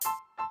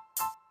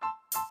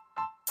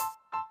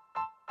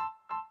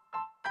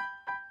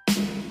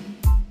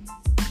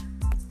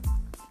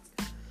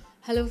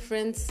Hello,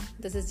 friends.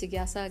 This is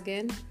Jigyasa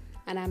again,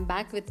 and I'm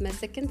back with my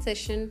second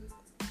session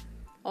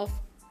of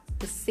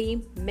the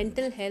same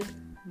mental health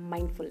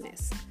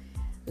mindfulness.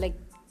 Like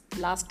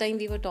last time,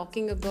 we were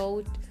talking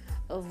about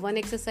one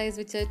exercise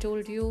which I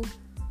told you,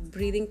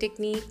 breathing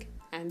technique,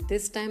 and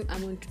this time I'm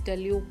going to tell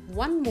you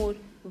one more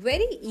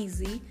very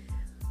easy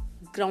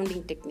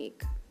grounding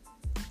technique.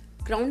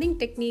 Grounding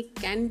technique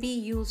can be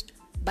used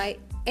by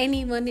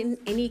anyone in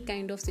any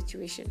kind of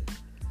situation.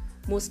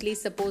 Mostly,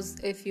 suppose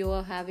if you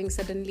are having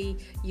suddenly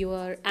you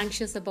are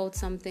anxious about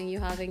something, you're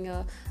having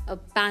a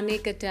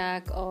panic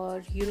attack,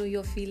 or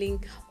you're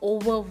feeling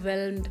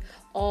overwhelmed,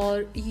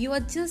 or you are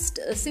just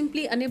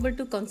simply unable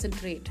to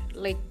concentrate,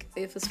 like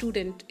if a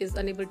student is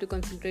unable to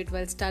concentrate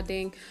while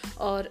studying,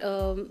 or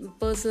a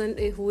person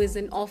who is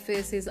in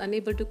office is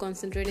unable to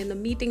concentrate in the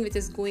meeting which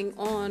is going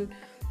on.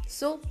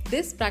 So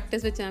this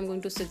practice which I am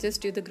going to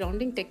suggest you, the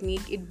grounding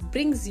technique, it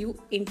brings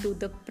you into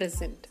the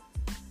present.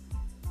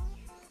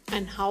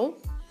 And how?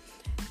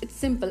 It's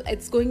simple.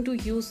 It's going to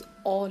use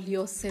all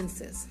your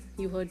senses.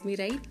 You heard me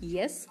right?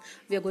 Yes,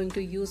 we are going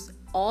to use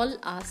all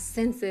our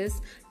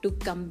senses to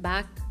come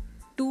back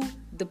to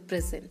the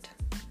present.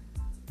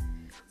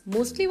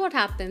 Mostly what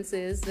happens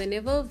is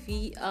whenever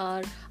we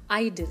are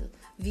idle,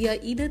 we are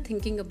either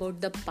thinking about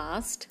the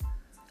past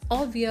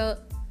or we are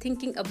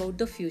thinking about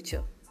the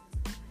future.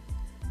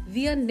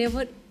 We are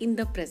never in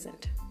the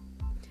present.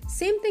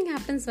 Same thing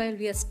happens while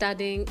we are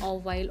studying, or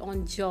while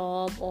on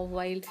job, or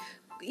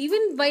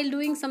even while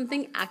doing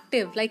something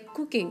active like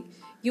cooking.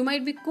 You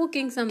might be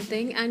cooking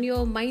something and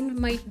your mind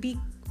might be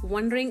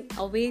wandering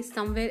away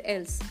somewhere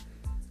else.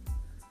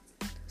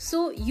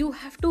 So you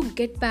have to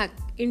get back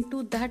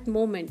into that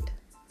moment.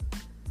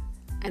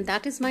 And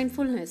that is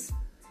mindfulness.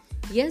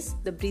 Yes,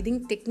 the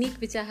breathing technique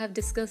which I have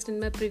discussed in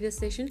my previous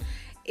session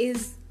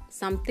is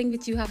something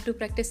which you have to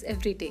practice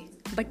every day.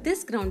 But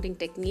this grounding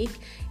technique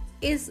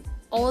is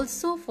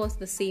also for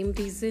the same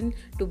reason,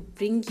 to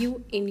bring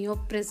you in your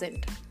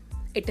present.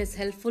 It is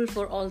helpful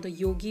for all the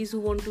yogis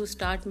who want to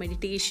start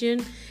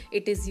meditation.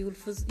 It is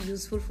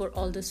useful for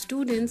all the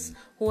students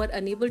who are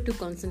unable to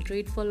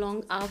concentrate for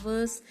long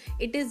hours.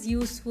 It is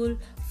useful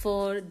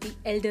for the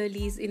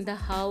elderlies in the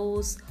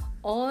house,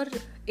 or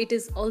it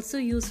is also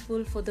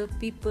useful for the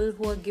people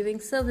who are giving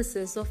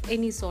services of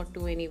any sort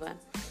to anyone.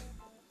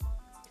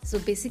 So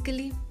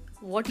basically,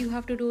 what you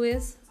have to do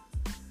is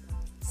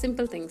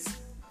simple things.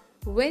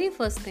 Very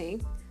first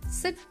thing,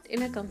 sit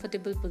in a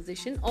comfortable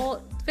position or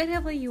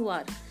wherever you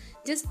are.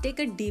 Just take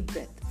a deep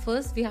breath.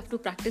 First, we have to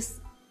practice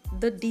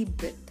the deep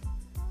breath.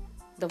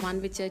 The one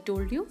which I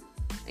told you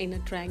in a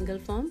triangle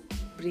form.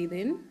 Breathe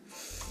in.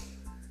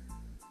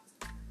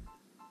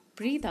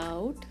 Breathe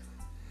out.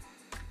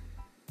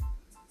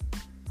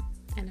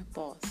 And a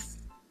pause.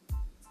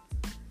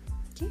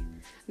 Okay.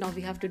 Now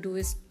we have to do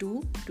is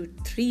 2 to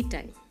 3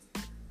 times.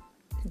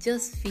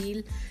 Just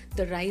feel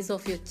the rise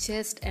of your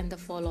chest and the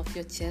fall of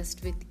your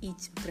chest with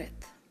each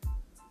breath.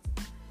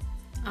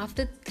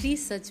 After 3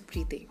 such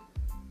breathing,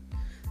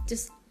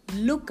 just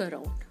look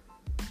around.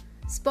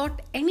 Spot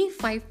any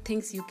 5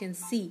 things you can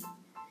see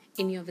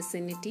in your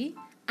vicinity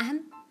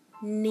and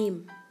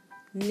name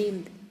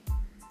them.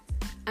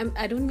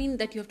 I don't mean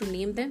that you have to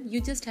name them.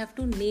 You just have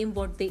to name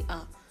what they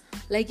are.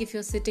 Like if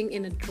you're sitting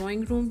in a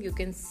drawing room, you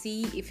can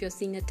see. If you're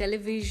seeing a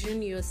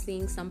television, you're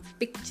seeing some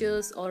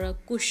pictures or a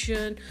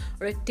cushion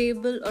or a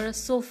table or a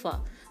sofa.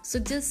 So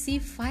just see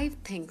 5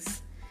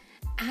 things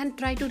and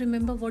try to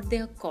remember what they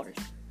are called.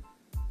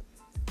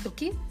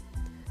 Okay?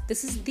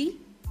 This is the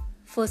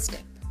first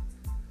step.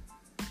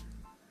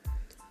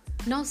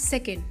 Now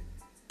second,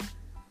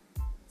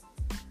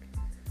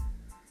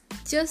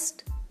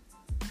 just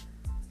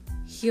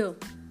hear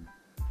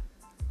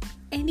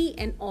any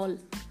and all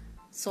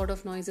sort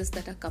of noises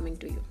that are coming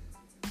to you.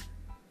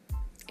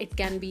 It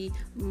can be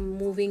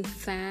moving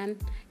fan,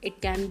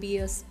 it can be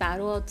a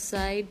sparrow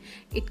outside,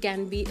 it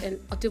can be an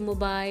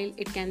automobile,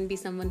 it can be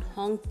someone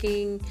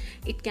honking,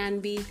 it can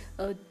be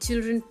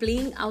children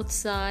playing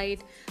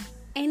outside.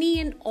 Any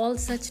and all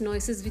such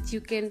noises which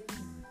you can,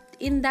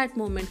 in that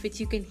moment, which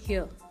you can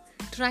hear.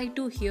 Try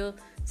to hear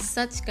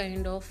such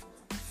kind of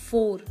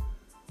 4.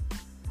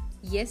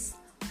 Yes,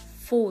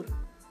 4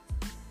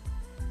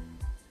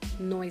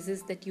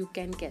 noises that you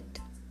can get.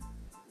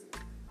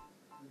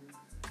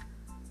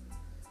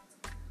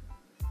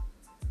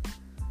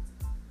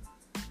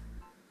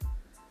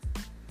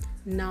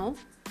 Now,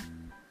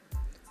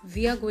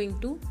 we are going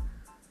to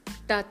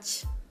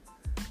touch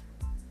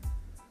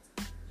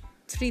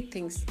 3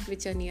 things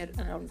which are near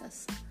around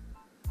us.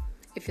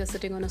 If you're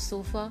sitting on a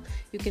sofa,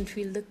 you can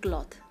feel the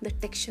cloth, the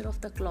texture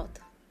of the cloth.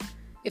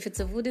 If it's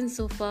a wooden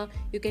sofa,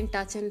 you can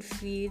touch and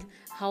feel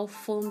how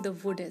firm the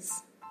wood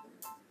is.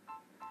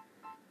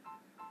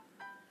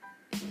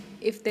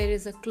 If there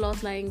is a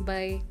cloth lying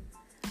by,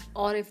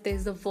 or if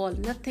there's a wall,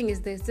 nothing is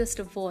there, just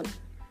a wall.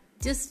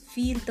 Just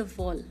feel the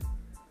wall,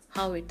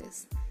 how it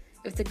is.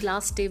 If it's a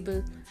glass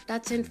table,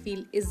 touch and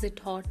feel, is it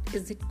hot,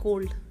 is it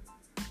cold,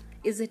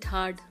 is it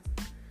hard?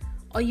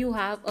 Or you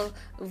have a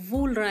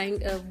wool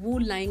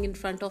lying in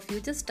front of you,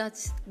 just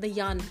touch the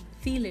yarn,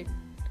 feel it.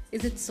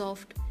 Is it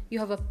soft? You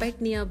have a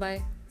pet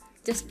nearby.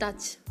 Just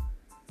touch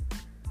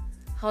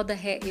how the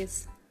hair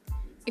is.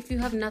 If you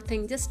have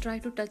nothing, just try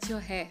to touch your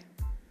hair.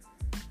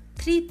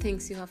 3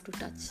 things you have to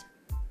touch.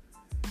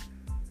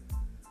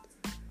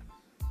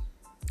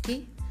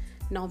 Okay,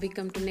 now we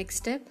come to next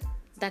step,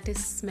 that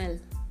is smell.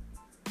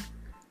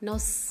 Now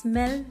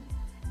smell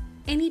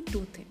any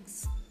 2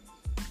 things.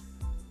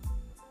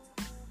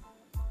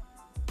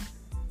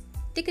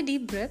 Take a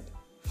deep breath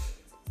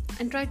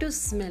and try to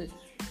smell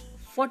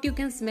what you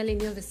can smell in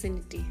your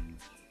vicinity.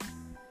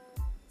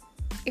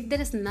 If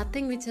there is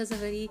nothing which has a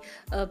very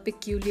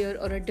peculiar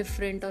or a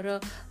different or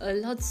a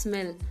loud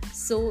smell,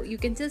 so you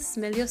can just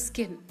smell your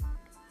skin,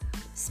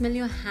 smell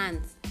your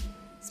hands,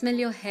 smell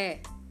your hair.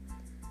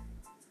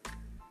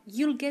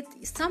 You'll get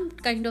some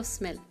kind of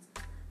smell.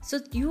 So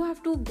you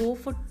have to go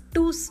for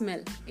 2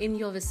 smell in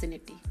your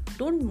vicinity.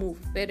 Don't move.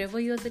 Wherever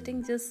you're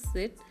sitting, just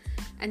sit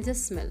and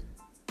just smell.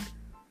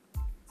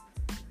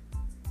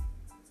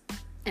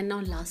 And now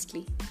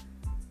lastly,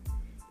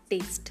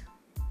 taste.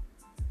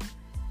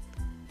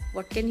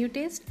 What can you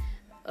taste?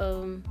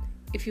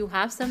 If you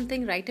have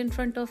something right in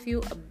front of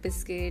you, a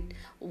biscuit,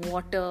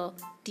 water,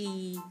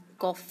 tea,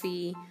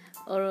 coffee,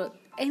 or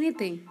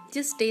anything,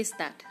 just taste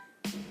that.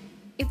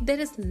 If there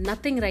is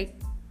nothing right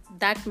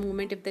that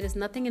moment, if there is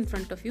nothing in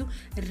front of you,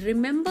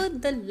 remember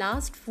the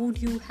last food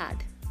you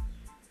had.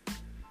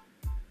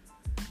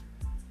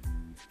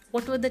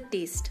 What were the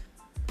taste?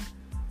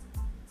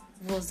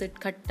 Was it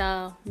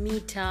khatta,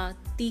 meetha,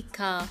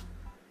 tikha?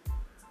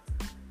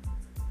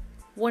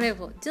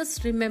 Whatever,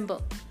 just remember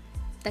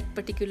that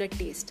particular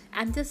taste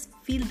and just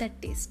feel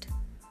that taste.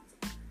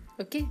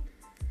 Okay,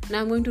 now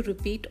I'm going to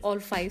repeat all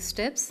 5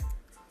 steps.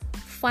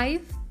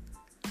 5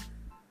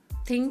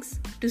 things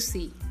to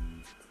see,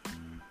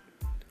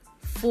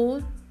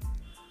 4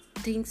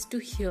 things to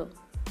hear,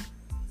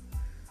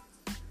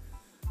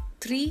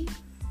 3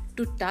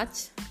 to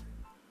touch,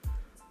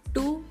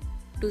 2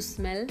 to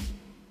smell,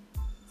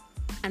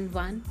 and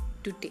 1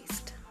 to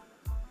taste.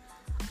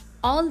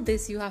 All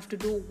this you have to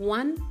do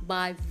one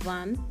by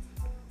one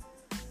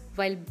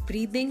while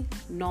breathing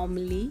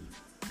normally,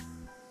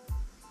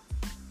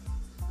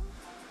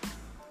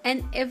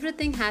 and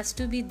everything has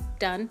to be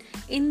done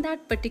in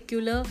that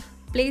particular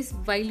place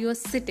while you are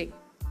sitting.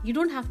 You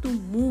don't have to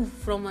move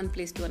from one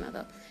place to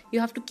another.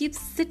 You have to keep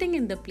sitting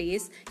in the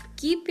place,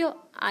 keep your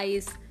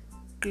eyes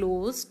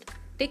closed,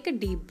 take a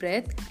deep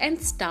breath and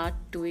start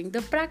doing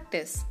the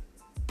practice.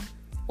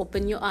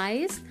 Open your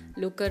eyes,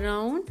 look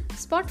around,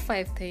 spot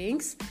 5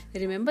 things,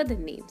 remember the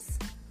names.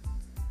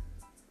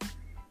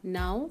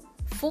 Now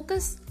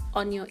focus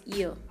on your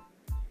ear.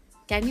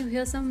 Can you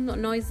hear some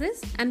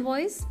noises and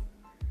voice?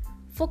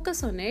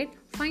 Focus on it.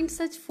 Find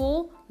such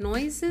 4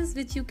 noises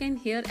which you can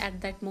hear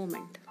at that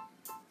moment.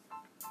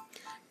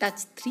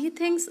 Touch 3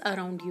 things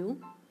around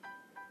you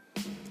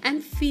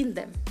and feel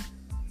them.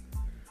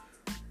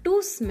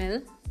 2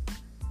 smell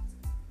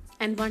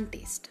and 1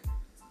 taste.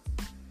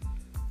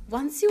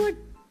 Once you are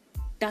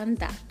done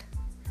that,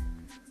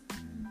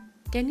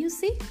 can you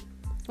see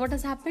what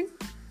has happened?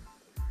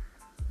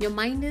 Your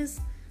mind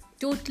is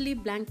totally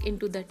blank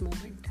into that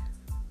moment.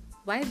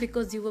 Why?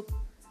 Because you were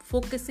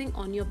focusing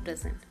on your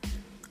present,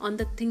 on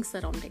the things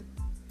surrounding.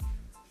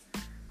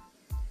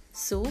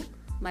 So,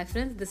 my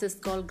friends, this is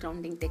called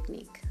grounding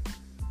technique.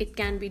 It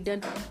can be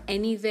done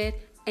anywhere,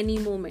 any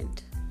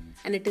moment.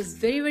 And it is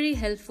very, very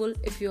helpful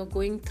if you are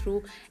going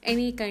through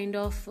any kind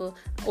of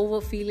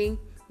overfeeling,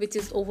 which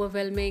is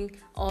overwhelming,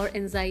 or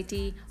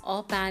anxiety,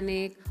 or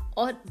panic,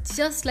 or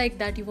just like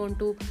that you want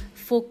to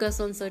focus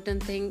on certain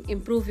thing,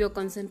 improve your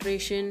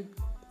concentration.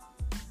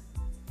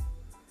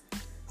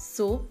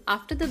 So,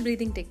 after the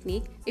breathing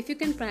technique, if you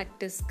can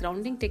practice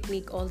grounding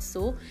technique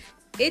also,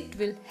 it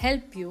will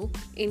help you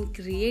in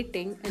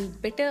creating a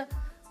better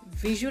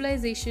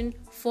visualization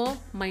for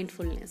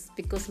mindfulness,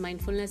 because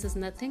mindfulness is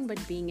nothing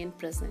but being in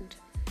present,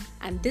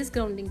 and this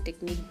grounding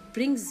technique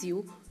brings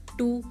you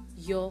to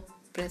your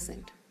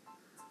present.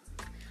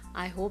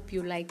 I hope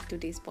you liked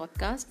today's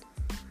podcast.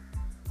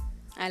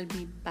 I'll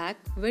be back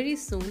very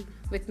soon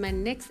with my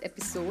next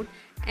episode,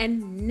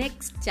 and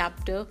next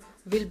chapter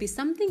will be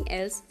something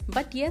else,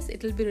 but yes,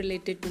 it will be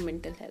related to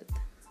mental health.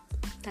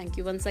 Thank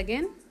you once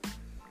again.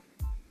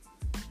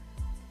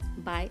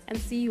 Bye and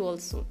see you all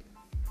soon.